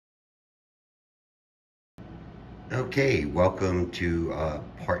Okay, welcome to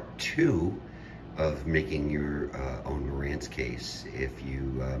part two of making your own Maramtz case. If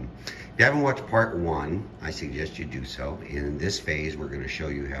you haven't watched part one, I suggest you do so. In this phase, we're going to show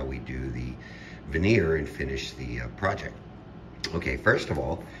you how we do the veneer and finish the project. Okay, first of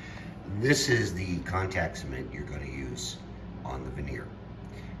all, this is the contact cement you're going to use on the veneer.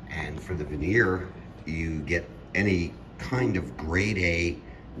 And for the veneer, you get any kind of grade A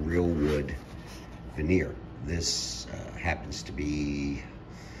real wood veneer. This happens to be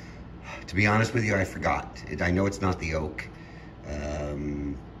honest with you, I forgot. I know it's not the oak,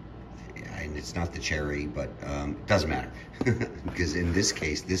 and it's not the cherry, but it doesn't matter. Because in this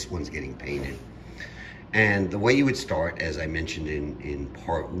case, this one's getting painted. And the way you would start, as I mentioned in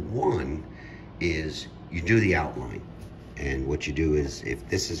part one, is you do the outline. And what you do is, if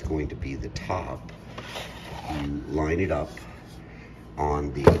this is going to be the top, you line it up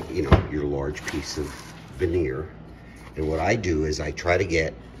on the, your large piece of veneer. And what I do is I try to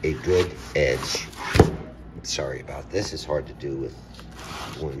get a good edge. Sorry about this, it's hard to do with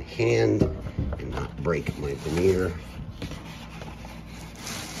one hand and not break my veneer.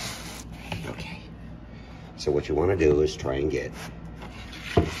 Okay, so what you want to do is try and get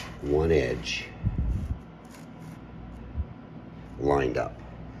one edge lined up.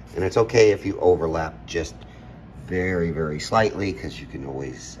 And it's okay if you overlap just very, very slightly, because you can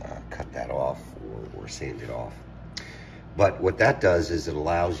always cut that off or sand it off. But what that does is it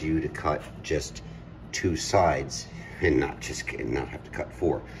allows you to cut just two sides and not have to cut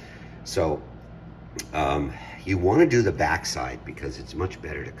four. So you want to do the back side, because it's much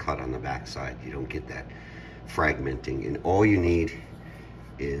better to cut on the back side. You don't get that fragmenting, and all you need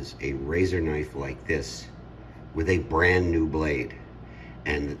is a razor knife like this with a brand new blade.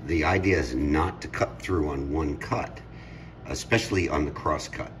 And the idea is not to cut through on one cut, especially on the cross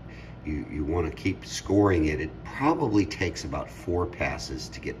cut. You want to keep scoring it. It probably takes about 4 passes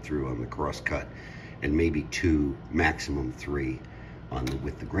to get through on the cross cut, and maybe 2, maximum 3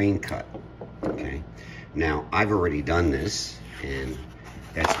 with the grain cut. Okay, now I've already done this, and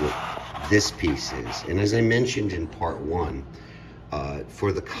that's what this piece is. And as I mentioned in part one,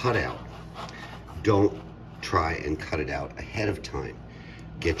 for the cutout, don't try and cut it out ahead of time.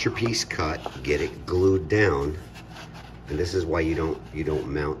 Get your piece cut, get it glued down, and this is why you don't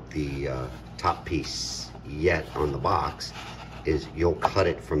mount the top piece yet on the box, is you'll cut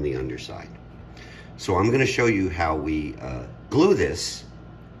it from the underside. So I'm going to show you how we glue this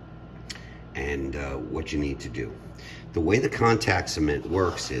and what you need to do. The way the contact cement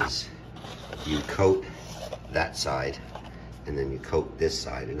works is you coat that side and then you coat this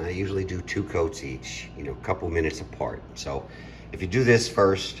side, and I usually do 2 coats each, a couple minutes apart. So if you do this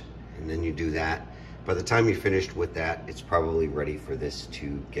first and then you do that, by the time you're finished with that, it's probably ready for this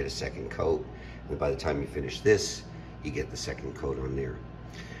to get a second coat. And by the time you finish this, you get the second coat on there.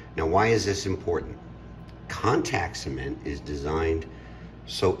 Now, why is this important? Contact cement is designed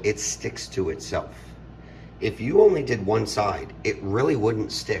so it sticks to itself. If you only did one side, it really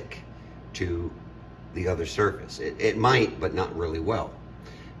wouldn't stick to the other surface. It might, but not really well.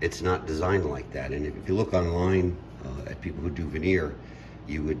 It's not designed like that. And if you look online at people who do veneer,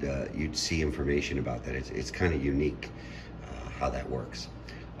 you'd see information about that. It's kind of unique how that works.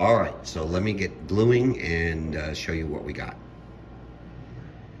 All right, so let me get gluing and show you what we got.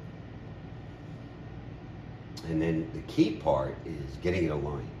 And then the key part is getting it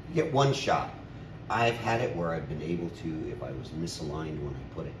aligned. You get one shot. I've had it where I've been able to, if I was misaligned when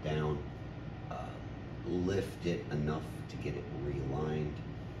I put it down, lift it enough to get it realigned,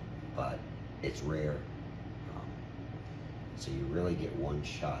 but it's rare. So you really get one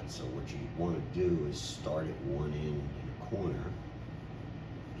shot. So what you want to do is start at one end in a corner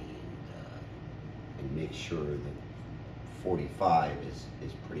and make sure that 45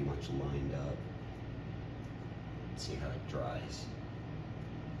 is pretty much lined up. See how it dries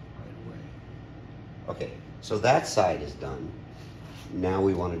right away. Okay, so that side is done. Now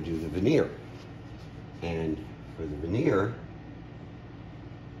we want to do the veneer. And for the veneer,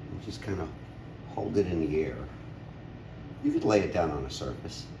 you just kind of hold it in the air. You could lay it down on a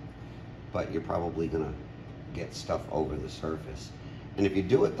surface, but you're probably gonna get stuff over the surface. And if you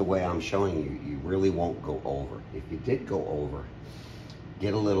do it the way I'm showing you, you really won't go over. If you did go over,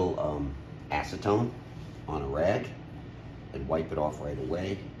 get a little acetone on a rag and wipe it off right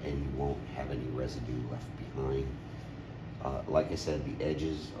away, and you won't have any residue left behind. Like I said, the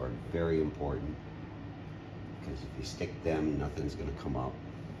edges are very important, because if you stick them, nothing's gonna come up.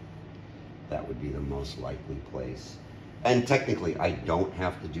 That would be the most likely place. And technically, I don't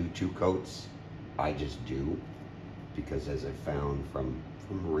have to do 2 coats. I just do, because as I found from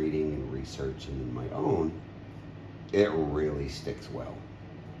reading and research and in my own, it really sticks well.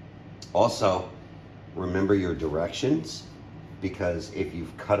 Also, remember your directions, because if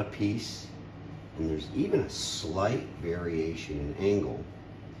you've cut a piece and there's even a slight variation in angle,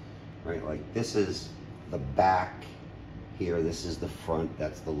 right? Like this is the back here, this is the front,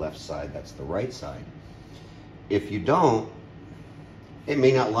 that's the left side, that's the right side. If you don't, it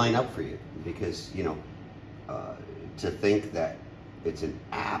may not line up for you, because, you know, to think that it's an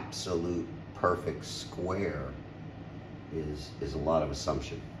absolute perfect square is a lot of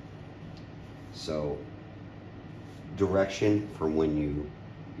assumption. So direction for when you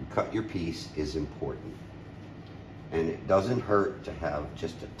cut your piece is important. And it doesn't hurt to have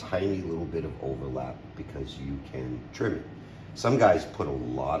just a tiny little bit of overlap, because you can trim it. Some guys put a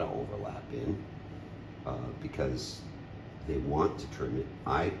lot of overlap in because they want to trim it.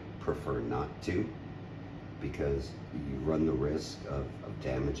 I prefer not to, because you run the risk of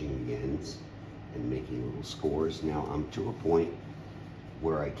damaging the ends and making little scores. Now I'm to a point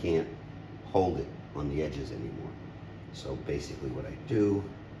where I can't hold it on the edges anymore. So basically what I do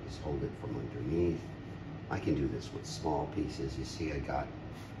is hold it from underneath. I can do this with small pieces. You see, I got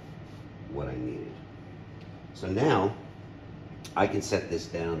what I needed. So now I can set this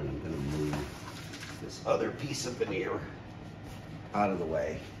down, and I'm going to move this other piece of veneer out of the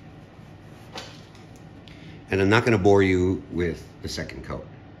way. And I'm not going to bore you with the second coat.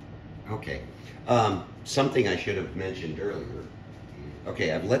 Okay, something I should have mentioned earlier.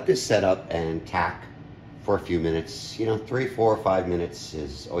 Okay, I've let this set up and tack for a few minutes. You know, 3, 4, 5 minutes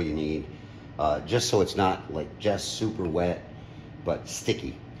is all you need. Just so it's not like just super wet, but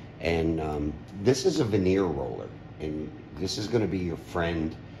sticky. And this is a veneer roller, and this is going to be your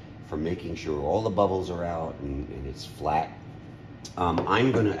friend for making sure all the bubbles are out and it's flat.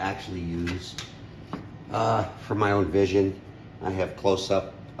 I'm going to actually use, for my own vision, I have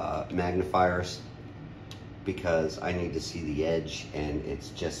close-up magnifiers, because I need to see the edge, and it's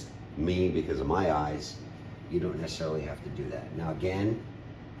just me because of my eyes. You don't necessarily have to do that. Now again,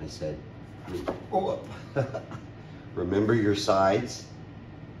 I said, oh, remember your sides.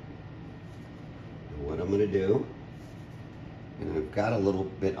 And what I'm going to do, and I've got a little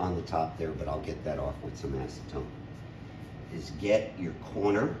bit on the top there, but I'll get that off with some acetone, is get your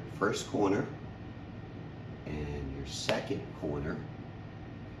corner, first corner, and your second corner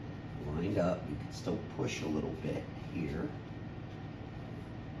lined up. You can still push a little bit here.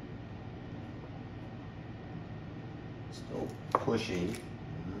 Still pushing.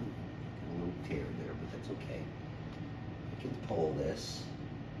 A little tear there, but that's okay. I can pull this.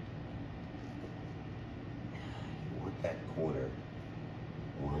 You want that corner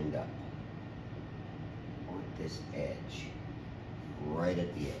lined up. You want this edge right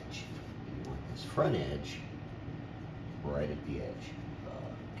at the edge. You want this front edge right at the edge.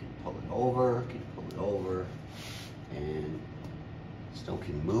 You can pull it over, and still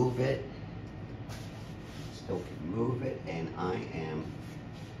can move it. And I am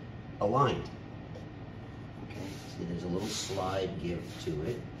aligned. Okay, see, there's a little slide give to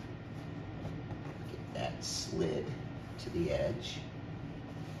it. Get that slid to the edge.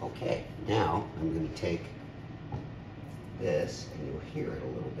 Okay, now I'm going to take this, and you'll hear it a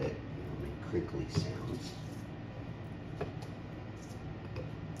little bit. It'll make crinkly sounds.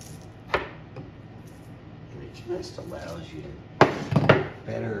 And it just allows you to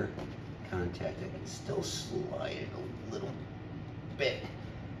better contact. I can still slide it a little bit,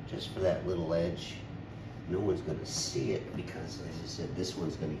 just for that little edge. No one's going to see it, because, as I said, this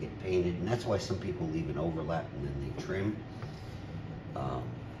one's going to get painted, and that's why some people leave an overlap and then they trim. But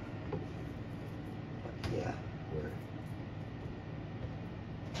yeah,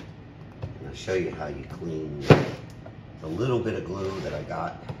 and I'll show you how you clean the little bit of glue that I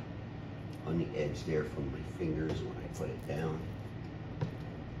got on the edge there from my fingers when I put it down.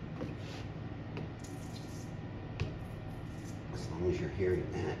 As long as you're hearing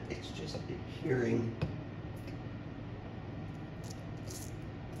that, it's just adhering.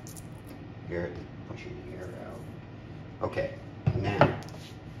 Hear it pushing the air out. Okay, now,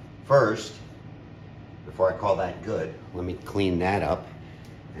 first, before I call that good, let me clean that up,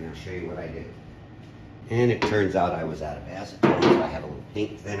 and I'll show you what I did. And it turns out I was out of acetone, so I have a little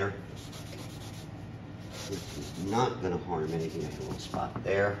paint thinner. This is not going to harm anything. I have a little spot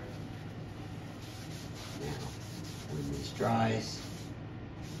there. Now, when this dries,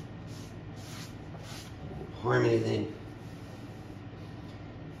 it won't harm anything.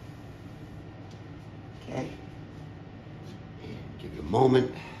 Okay. And give it a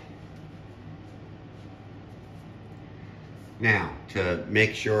moment. Now, to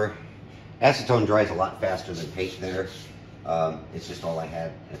make sure, acetone dries a lot faster than paint thinner. It's just all I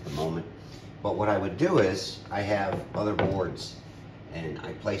had at the moment. But what I would do is, I have other boards, and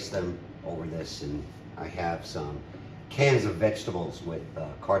I place them over this, and I have some cans of vegetables with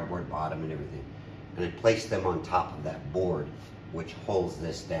cardboard bottom and everything. And I place them on top of that board, which holds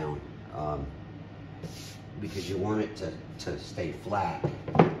this down. Because you want it to stay flat.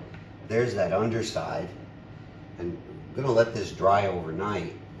 There's that underside, and I'm gonna let this dry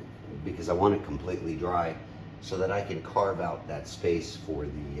overnight because I want it completely dry so that I can carve out that space for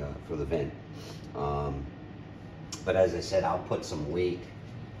the vent. But as I said, I'll put some weight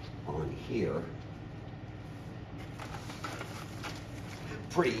on here,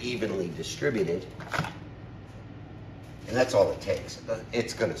 pretty evenly distributed, and that's all it takes.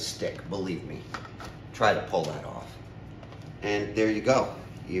 It's gonna stick, believe me. Try to pull that off, and there you go.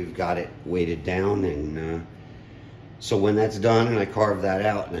 You've got it weighted down, and so when that's done and I carve that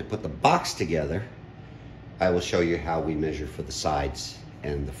out and I put the box together, I will show you how we measure for the sides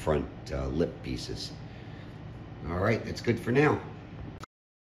and the front lip pieces. All right, that's good for now.